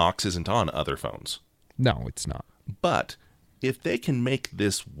 And Knox isn't on other phones. No, it's not. But if they can make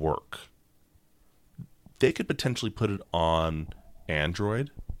this work, they could potentially put it on Android,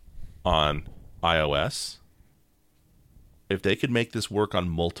 on iOS. If they could make this work on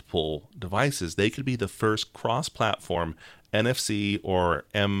multiple devices, they could be the first cross-platform NFC or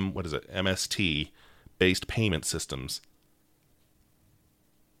MST based payment systems.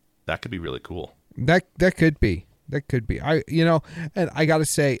 That could be really cool. That could be. That could be. And I got to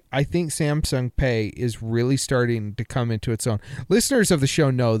say, I think Samsung Pay is really starting to come into its own. Listeners of the show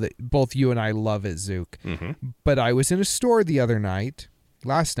know that both you and I love it, Zook. Mm-hmm. But I was in a store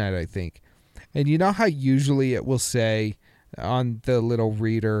last night, I think. And you know how usually it will say on the little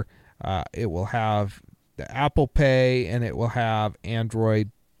reader, it will have the Apple Pay and it will have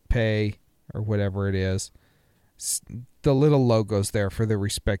Android Pay or whatever it is. The little logos there for the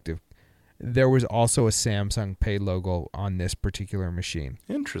respective. There was also a Samsung Pay logo on this particular machine.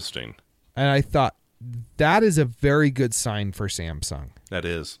 Interesting. And I thought that is a very good sign for Samsung. That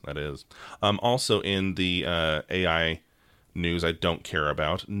is. Also in the AI news I don't care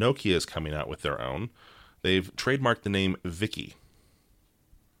about, Nokia is coming out with their own. They've trademarked the name Vicky.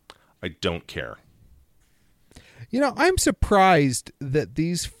 I don't care. I'm surprised that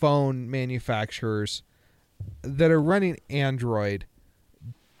these phone manufacturers that are running Android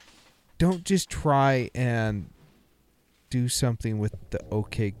don't just try and do something with the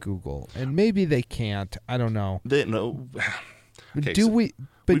OK Google. And maybe they can't. I don't know. No. Okay, do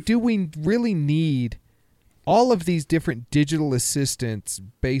we really need all of these different digital assistants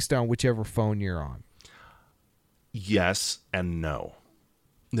based on whichever phone you're on? Yes and no.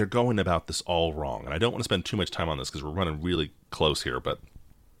 They're going about this all wrong. And I don't want to spend too much time on this because we're running really close here. But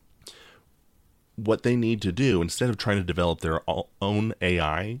what they need to do, instead of trying to develop their own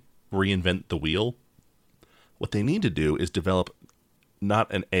AI, reinvent the wheel, what they need to do is develop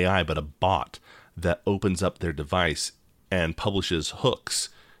not an AI, but a bot that opens up their device and publishes hooks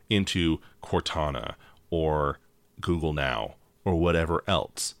into Cortana or Google Now or whatever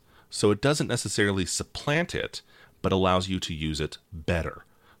else. So it doesn't necessarily supplant it, but allows you to use it better.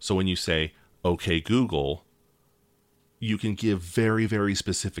 So when you say, "Okay, Google," you can give very, very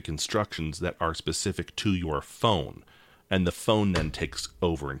specific instructions that are specific to your phone. And the phone then takes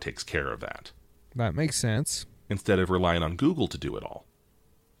over and takes care of that. That makes sense. Instead of relying on Google to do it all.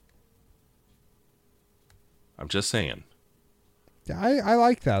 I'm just saying. I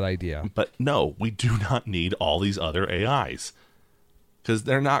like that idea. But no, we do not need all these other AIs. Because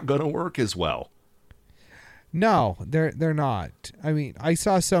they're not going to work as well. No, they're not. I mean, I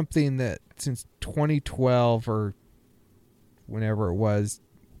saw something that since 2012 or whenever it was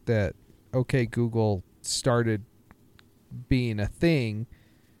that OK Google started being a thing,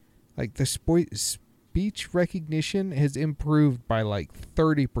 like the speech recognition has improved by like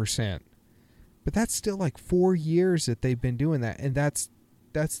 30%. But that's still like 4 years that they've been doing that, and that's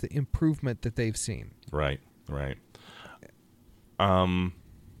the improvement that they've seen. Right.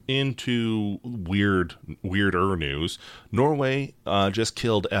 Into weirder news, Norway just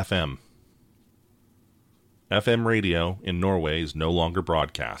killed FM. FM radio in Norway is no longer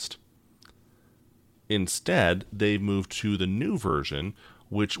broadcast. Instead, they've moved to the new version,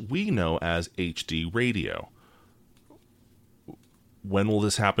 which we know as HD radio. When will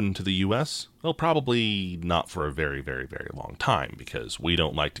this happen to the U.S.? Well, probably not for a very, very, very long time, because we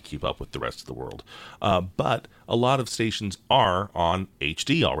don't like to keep up with the rest of the world. But a lot of stations are on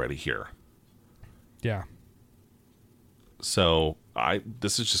HD already here. Yeah. So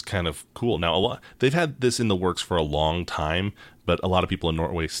this is just kind of cool. Now, they've had this in the works for a long time, but a lot of people in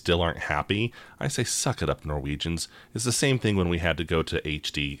Norway still aren't happy. I say, suck it up, Norwegians. It's the same thing when we had to go to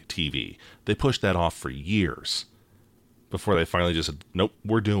HD TV. They pushed that off for years before they finally just said, nope,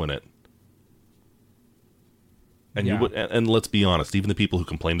 we're doing it. And yeah. and let's be honest, even the people who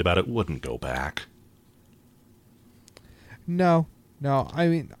complained about it wouldn't go back. No. I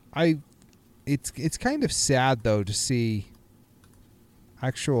mean, it's kind of sad though to see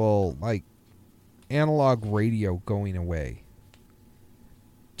actual like analog radio going away,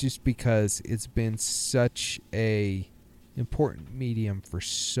 just because it's been such a important medium for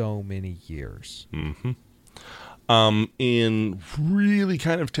so many years. Mm-hmm. In really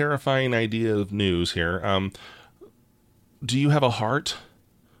kind of terrifying idea of news here, do you have a heart?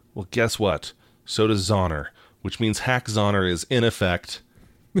 Well, guess what? So does Zoner, which means Hack Zoner is in effect.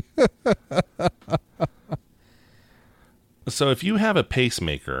 So if you have a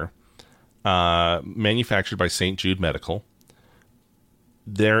pacemaker manufactured by St. Jude Medical,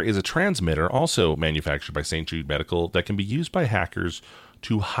 there is a transmitter also manufactured by St. Jude Medical that can be used by hackers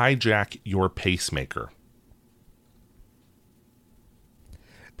to hijack your pacemaker.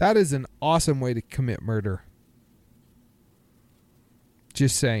 That is an awesome way to commit murder.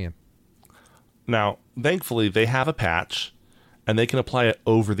 Just saying. Now, thankfully, they have a patch, and they can apply it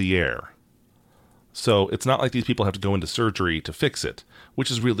over the air. So it's not like these people have to go into surgery to fix it,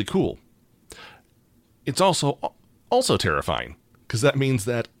 which is really cool. It's also terrifying, because that means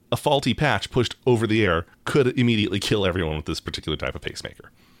that a faulty patch pushed over the air could immediately kill everyone with this particular type of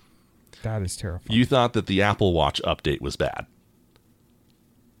pacemaker. That is terrifying. You thought that the Apple Watch update was bad.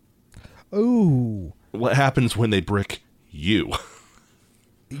 Ooh. What happens when they brick you?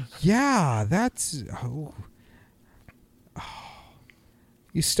 Yeah, that's...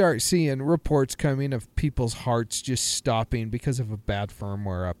 You start seeing reports coming of people's hearts just stopping because of a bad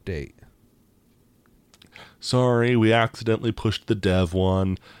firmware update. Sorry, we accidentally pushed the dev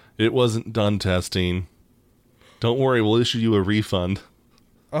one. It wasn't done testing. Don't worry, we'll issue you a refund.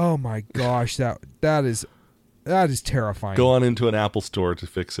 Oh my gosh, that is terrifying. Go on into an Apple store to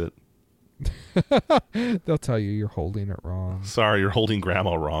fix it. They'll tell you you're holding it wrong. Sorry, you're holding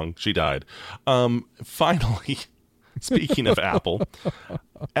grandma wrong. She died. Finally, speaking of Apple,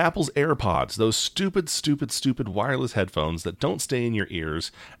 Apple's AirPods, those stupid, stupid, stupid wireless headphones that don't stay in your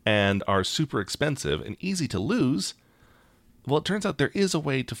ears and are super expensive and easy to lose. Well, it turns out there is a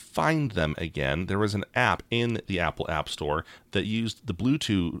way to find them again. There was an app in the Apple App Store that used the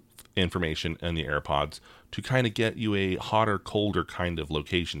Bluetooth information in the AirPods to kind of get you a hotter, colder kind of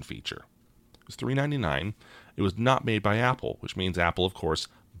location feature. It was $3.99. It was not made by Apple, which means Apple, of course,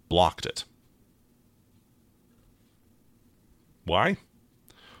 blocked it. Why?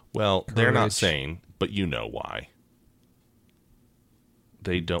 Well, they're not saying, but you know why.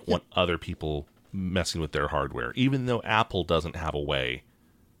 They don't want other people messing with their hardware, even though Apple doesn't have a way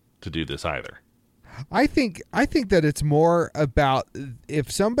to do this either. I think that it's more about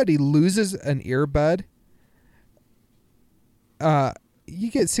if somebody loses an earbud,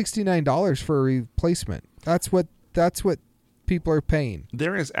 you get $69 for a replacement. That's what people are paying.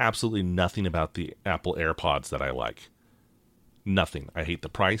 There is absolutely nothing about the Apple AirPods that I like. Nothing. I hate the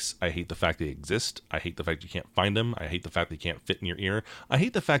price. I hate the fact they exist. I hate the fact you can't find them. I hate the fact they can't fit in your ear. I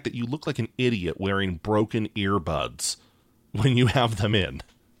hate the fact that you look like an idiot wearing broken earbuds when you have them in.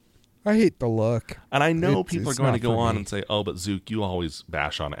 I hate the look. And I know people are going to go on me. and say, oh, but Zook, you always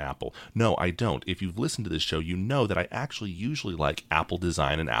bash on Apple. No, I don't. If you've listened to this show, you know that I actually usually like Apple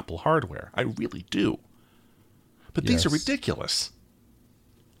design and Apple hardware. I really do. But these are ridiculous.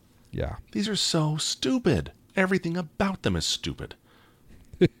 Yeah. These are so stupid. Everything about them is stupid.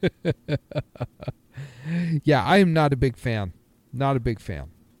 Yeah, I am not a big fan. Not a big fan.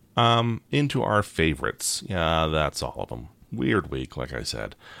 Into our favorites. Yeah, that's all of them. Weird week, like I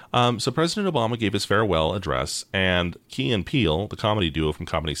said. So President Obama gave his farewell address, and Key and Peele, the comedy duo from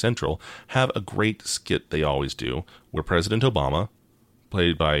Comedy Central, have a great skit they always do, where President Obama,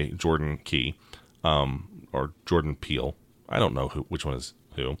 played by Jordan Key, or Jordan Peele, I don't know which one is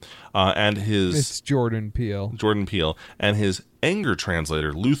who, and it's Jordan Peele. Jordan Peele, and his anger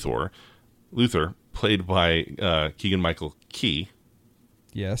translator, Luther, played by Keegan-Michael Key.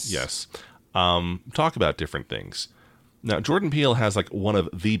 Yes. Talk about different things. Now, Jordan Peele has like one of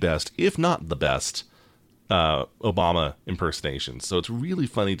the best, if not the best, Obama impersonations. So it's really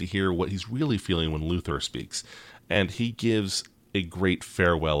funny to hear what he's really feeling when Luther speaks. And he gives a great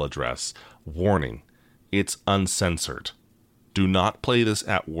farewell address. Warning, it's uncensored. Do not play this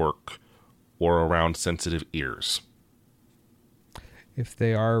at work or around sensitive ears. If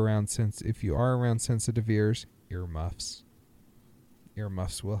you are around sensitive ears, earmuffs.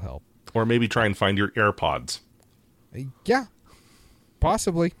 Earmuffs will help. Or maybe try and find your AirPods. Yeah,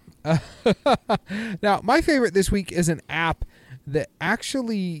 possibly. Now, my favorite this week is an app that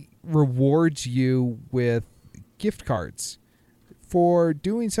actually rewards you with gift cards for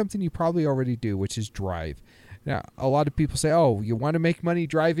doing something you probably already do, which is drive. Now, a lot of people say, oh, you want to make money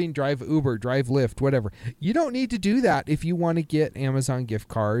driving? Drive Uber, drive Lyft, whatever. You don't need to do that if you want to get Amazon gift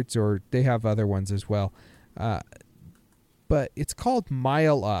cards, or they have other ones as well. But it's called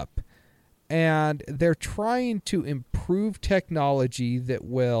Mile Up. And they're trying to improve technology that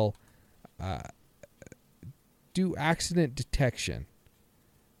will do accident detection.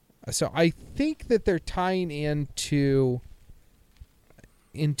 So I think that they're tying into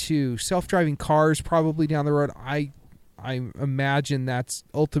self-driving cars probably down the road. I imagine that's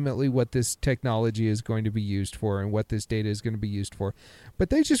ultimately what this technology is going to be used for and what this data is going to be used for. But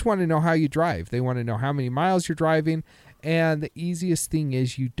they just want to know how you drive. They want to know how many miles you're driving. And the easiest thing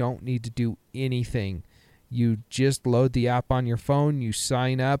is you don't need to do anything. You just load the app on your phone, you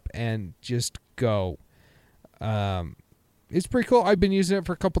sign up, and just go. It's pretty cool. I've been using it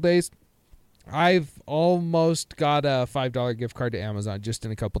for a couple days. I've almost got a $5 gift card to Amazon just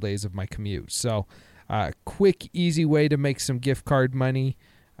in a couple days of my commute. So, quick, easy way to make some gift card money.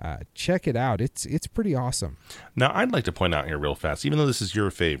 Check it out. It's pretty awesome. Now, I'd like to point out here real fast, even though this is your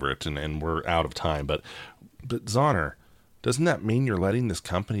favorite and we're out of time, but Zoner, doesn't that mean you're letting this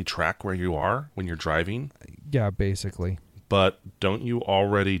company track where you are when you're driving? Yeah, basically. But don't you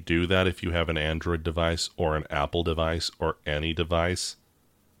already do that if you have an Android device or an Apple device or any device?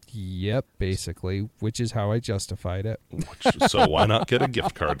 Yep, basically, which is how I justified it. So why not get a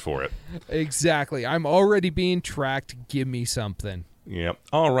gift card for it? Exactly. I'm already being tracked. Give me something. Yep.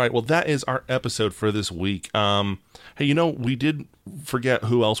 All right. Well, that is our episode for this week. Hey, we did forget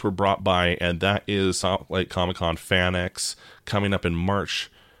who else we're brought by, and that is Salt Lake Comic-Con FanX coming up in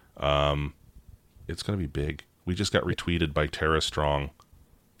March. It's going to be big. We just got retweeted by Tara Strong.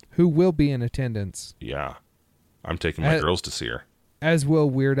 Who will be in attendance. Yeah. I'm taking my girls to see her. As will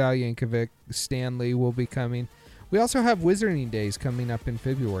Weird Al Yankovic. Stan Lee will be coming. We also have Wizarding Days coming up in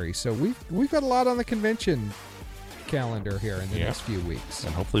February. So we've got a lot on the convention calendar here in the next few weeks.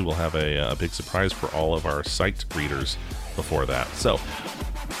 And hopefully we'll have a big surprise for all of our site readers before that. So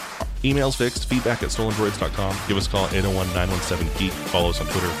Emails fixed, feedback at stolendroids.com. Give us a call at 801-917-GEEK. Follow us on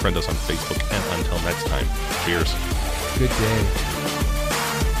Twitter, friend us on Facebook, and until next time, cheers. Good day.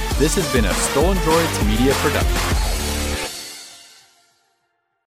 This has been a Stolen Droids Media production.